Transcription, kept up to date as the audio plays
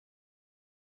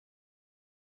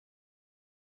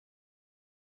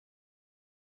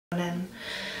in.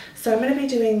 So I'm going to be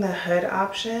doing the hood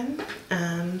option.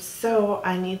 So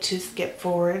I need to skip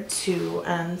forward to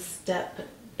step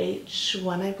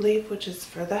H1, I believe, which is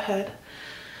for the hood.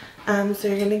 So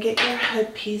you're going to get your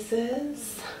hood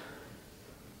pieces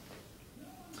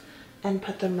and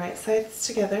put them right sides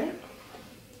together.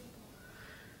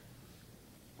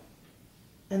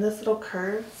 And this little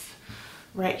curve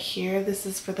right here, this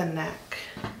is for the neck.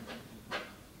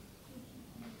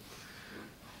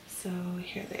 So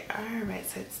here they are, right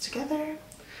sides together.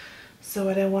 So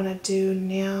what I want to do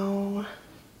now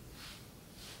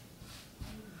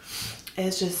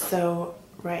is just sew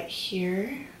right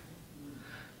here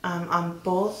on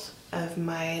both of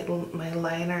my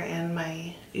liner and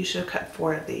my, you should have cut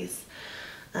 4 of these.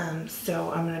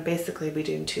 So I'm going to basically be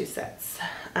doing 2 sets.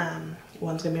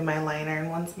 One's going to be my liner and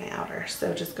one's my outer.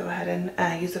 So just go ahead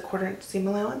and use a 1/4 inch seam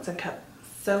allowance and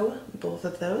sew both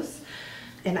of those,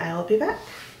 and I will be back.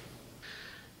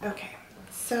 Okay,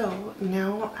 so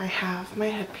now I have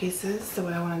my hood pieces. So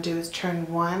what I want to do is turn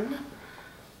one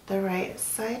the right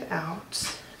side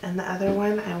out, and the other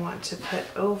one I want to put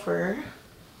over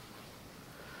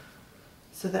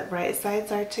so that right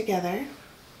sides are together.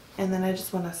 And then I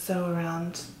just want to sew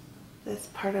around this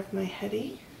part of my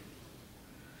hoodie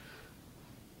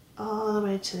all the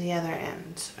way to the other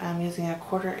end. I'm using a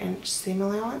 1/4 inch seam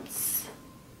allowance,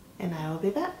 and I will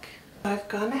be back. I've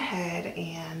gone ahead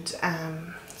and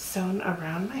sewn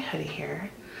around my hoodie here.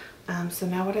 So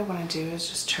now what I want to do is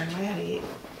just turn my hoodie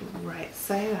right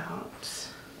side out.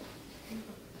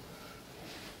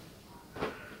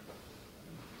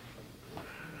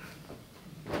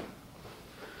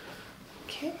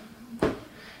 Okay,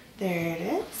 there it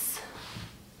is.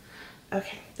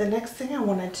 Okay, the next thing I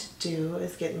wanted to do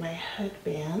is get my hood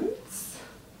bands.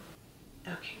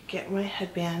 Okay, get my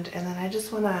headband, and then I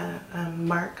just want to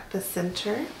mark the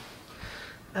center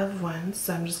of one,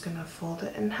 so I'm just going to fold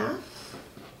it in half,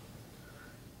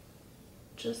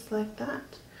 just like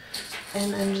that.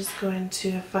 And I'm just going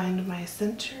to find my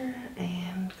center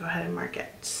and go ahead and mark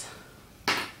it.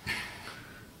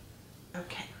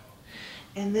 Okay,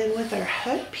 and then with our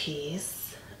hood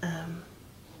piece,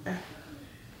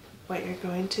 what you're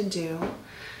going to do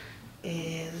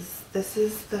is, this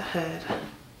is the hood,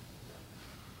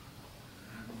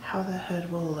 how the hood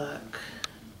will look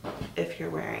if you're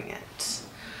wearing it.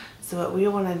 So what we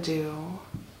want to do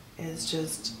is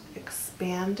just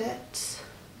expand it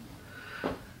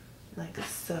like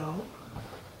so.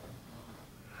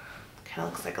 Kind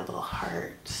of looks like a little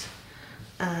heart.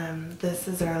 This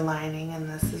is our lining and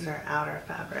this is our outer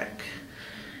fabric.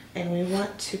 And we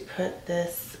want to put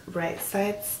this right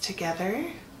sides together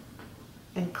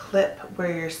and clip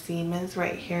where your seam is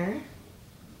right here.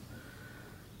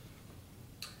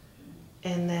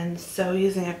 And then sew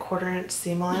using a 1/4 inch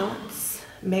seam allowance.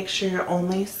 Make sure you're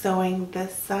only sewing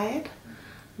this side,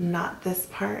 not this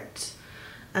part.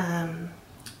 So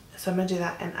I'm going to do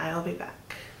that and I will be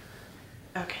back.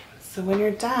 Okay, so when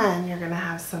you're done, you're going to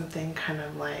have something kind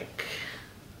of like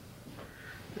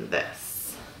this.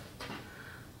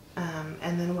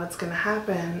 And then what's going to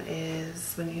happen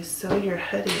is when you sew your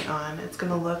hoodie on, it's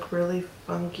going to look really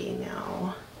funky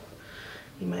now.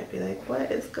 You might be like,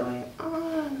 what is going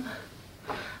on?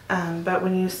 But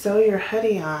when you sew your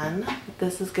hoodie on,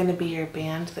 this is going to be your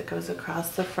band that goes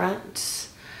across the front,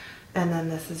 and then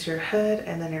this is your hood,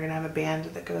 and then you're going to have a band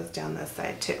that goes down this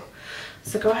side too.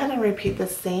 So go ahead and repeat the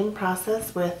same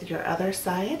process with your other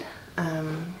side. So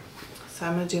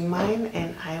I'm going to do mine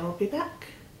and I will be back.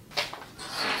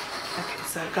 Okay,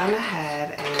 so I've gone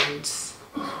ahead and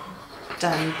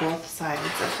done both sides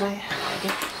of my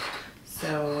head.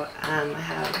 So I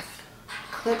have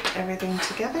clipped everything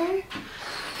together.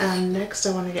 Next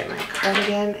I want to get my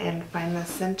cardigan and find the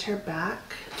center back.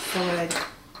 So what I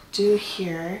do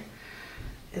here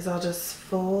is I'll just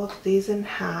fold these in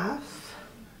half.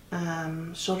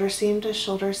 Shoulder seam to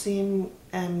shoulder seam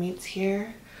meets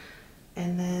here.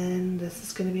 And then this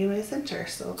is going to be my center.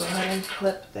 So I'll go ahead and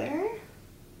clip there.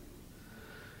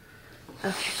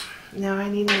 Okay, now I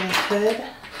need my hood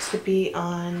to be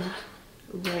on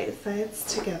right sides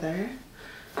together.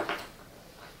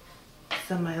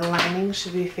 So my lining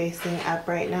should be facing up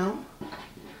right now,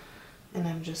 and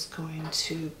I'm just going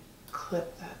to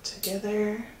clip that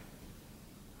together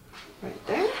right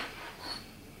there.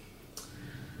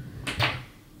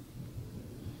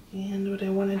 And what I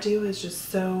want to do is just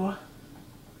sew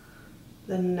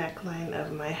the neckline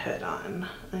of my hood on.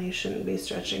 I shouldn't be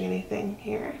stretching anything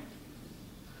here.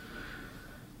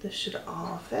 This should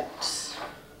all fit.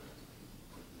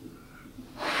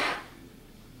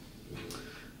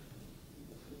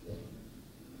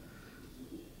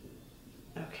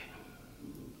 Okay.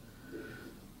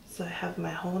 have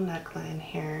my whole neckline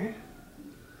here.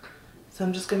 So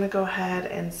I'm just going to go ahead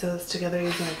and sew this together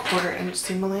using a 1/4 inch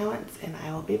seam allowance, and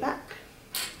I will be back.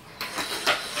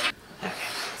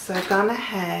 Okay, so I've gone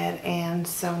ahead and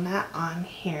sewn that on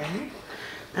here.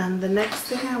 The next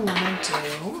thing I want to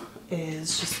do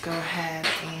is just go ahead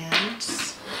and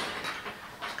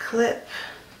clip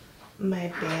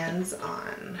my bands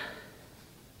on.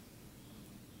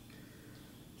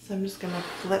 So I'm just going to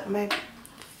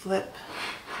flip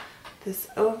this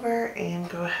over and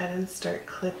go ahead and start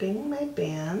clipping my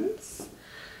bands.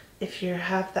 If you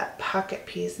have that pocket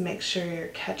piece, make sure you're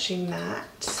catching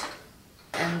that.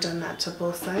 And done that to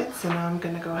both sides. So now I'm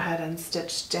going to go ahead and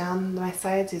stitch down my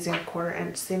sides using a 1/4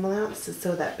 inch seam allowance to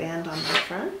sew that band on the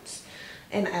front,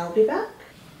 and I'll be back.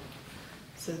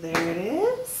 So there it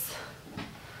is.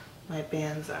 My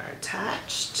bands are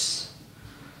attached.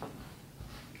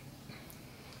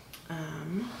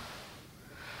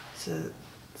 So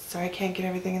sorry I can't get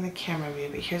everything in the camera view,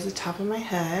 but here's the top of my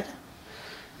head,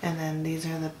 and then these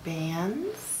are the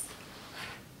bands.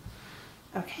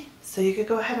 Okay, so you could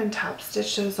go ahead and top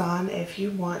stitch those on if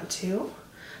you want to.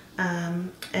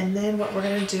 And then what we're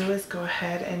going to do is go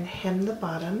ahead and hem the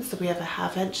bottom. So we have a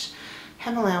 1/2 inch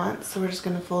hem allowance, so we're just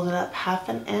going to fold it up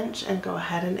 1/2 inch and go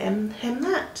ahead and hem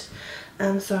that.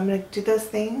 So I'm going to do those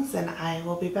things, and I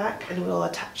will be back and we'll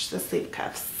attach the sleeve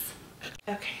cuffs.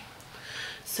 Okay,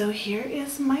 so here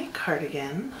is my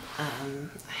cardigan.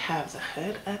 I have the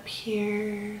hood up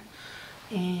here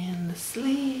and the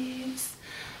sleeves.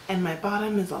 And my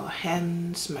bottom is all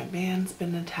hemmed, my band's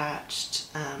been attached.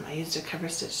 I used a cover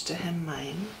stitch to hem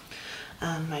mine.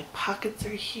 My pockets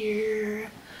are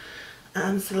here.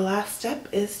 So the last step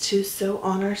is to sew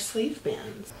on our sleeve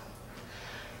bands.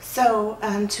 So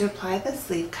to apply the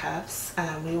sleeve cuffs,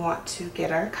 we want to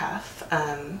get our cuff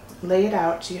laid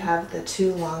out. You have the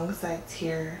 2 long sides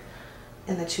here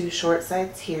and the 2 short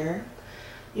sides here.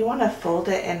 You want to fold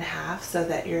it in half so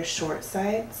that your short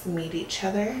sides meet each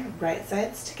other, right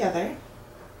sides together.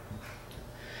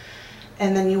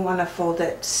 And then you want to fold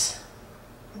it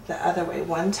the other way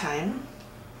 1 time.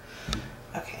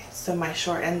 Okay, so my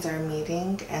short ends are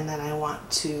meeting, and then I want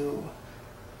to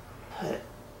put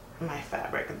my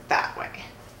fabric that way.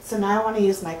 So now I want to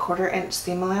use my 1/4 inch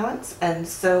seam allowance and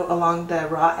sew along the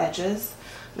raw edges,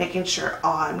 making sure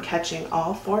I'm catching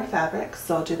all 4 fabrics.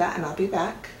 So I'll do that and I'll be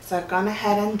back. So I've gone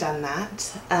ahead and done that.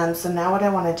 So now what I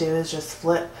want to do is just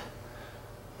flip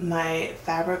my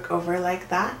fabric over like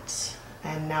that,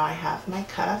 and now I have my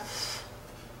cuff.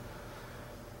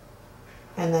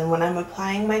 And then when I'm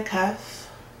applying my cuff,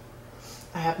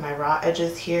 I have my raw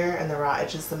edges here and the raw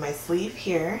edges of my sleeve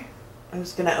here. I'm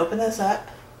just going to open this up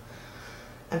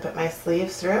and put my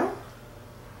sleeve through,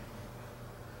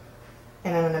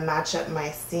 and I'm going to match up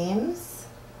my seams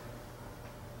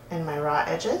and my raw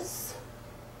edges.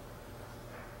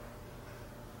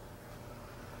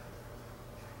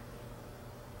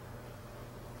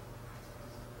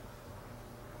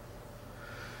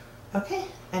 Okay,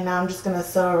 and now I'm just going to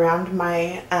sew around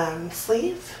my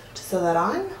sleeve to sew that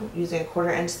on using a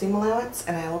 1/4 inch seam allowance,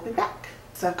 and I will be back.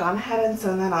 So I've gone ahead and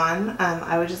sewn that on.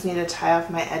 I would just need to tie off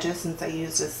my edges since I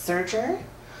used a serger,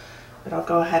 but I'll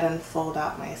go ahead and fold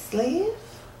out my sleeve,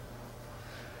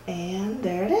 and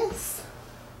there it is.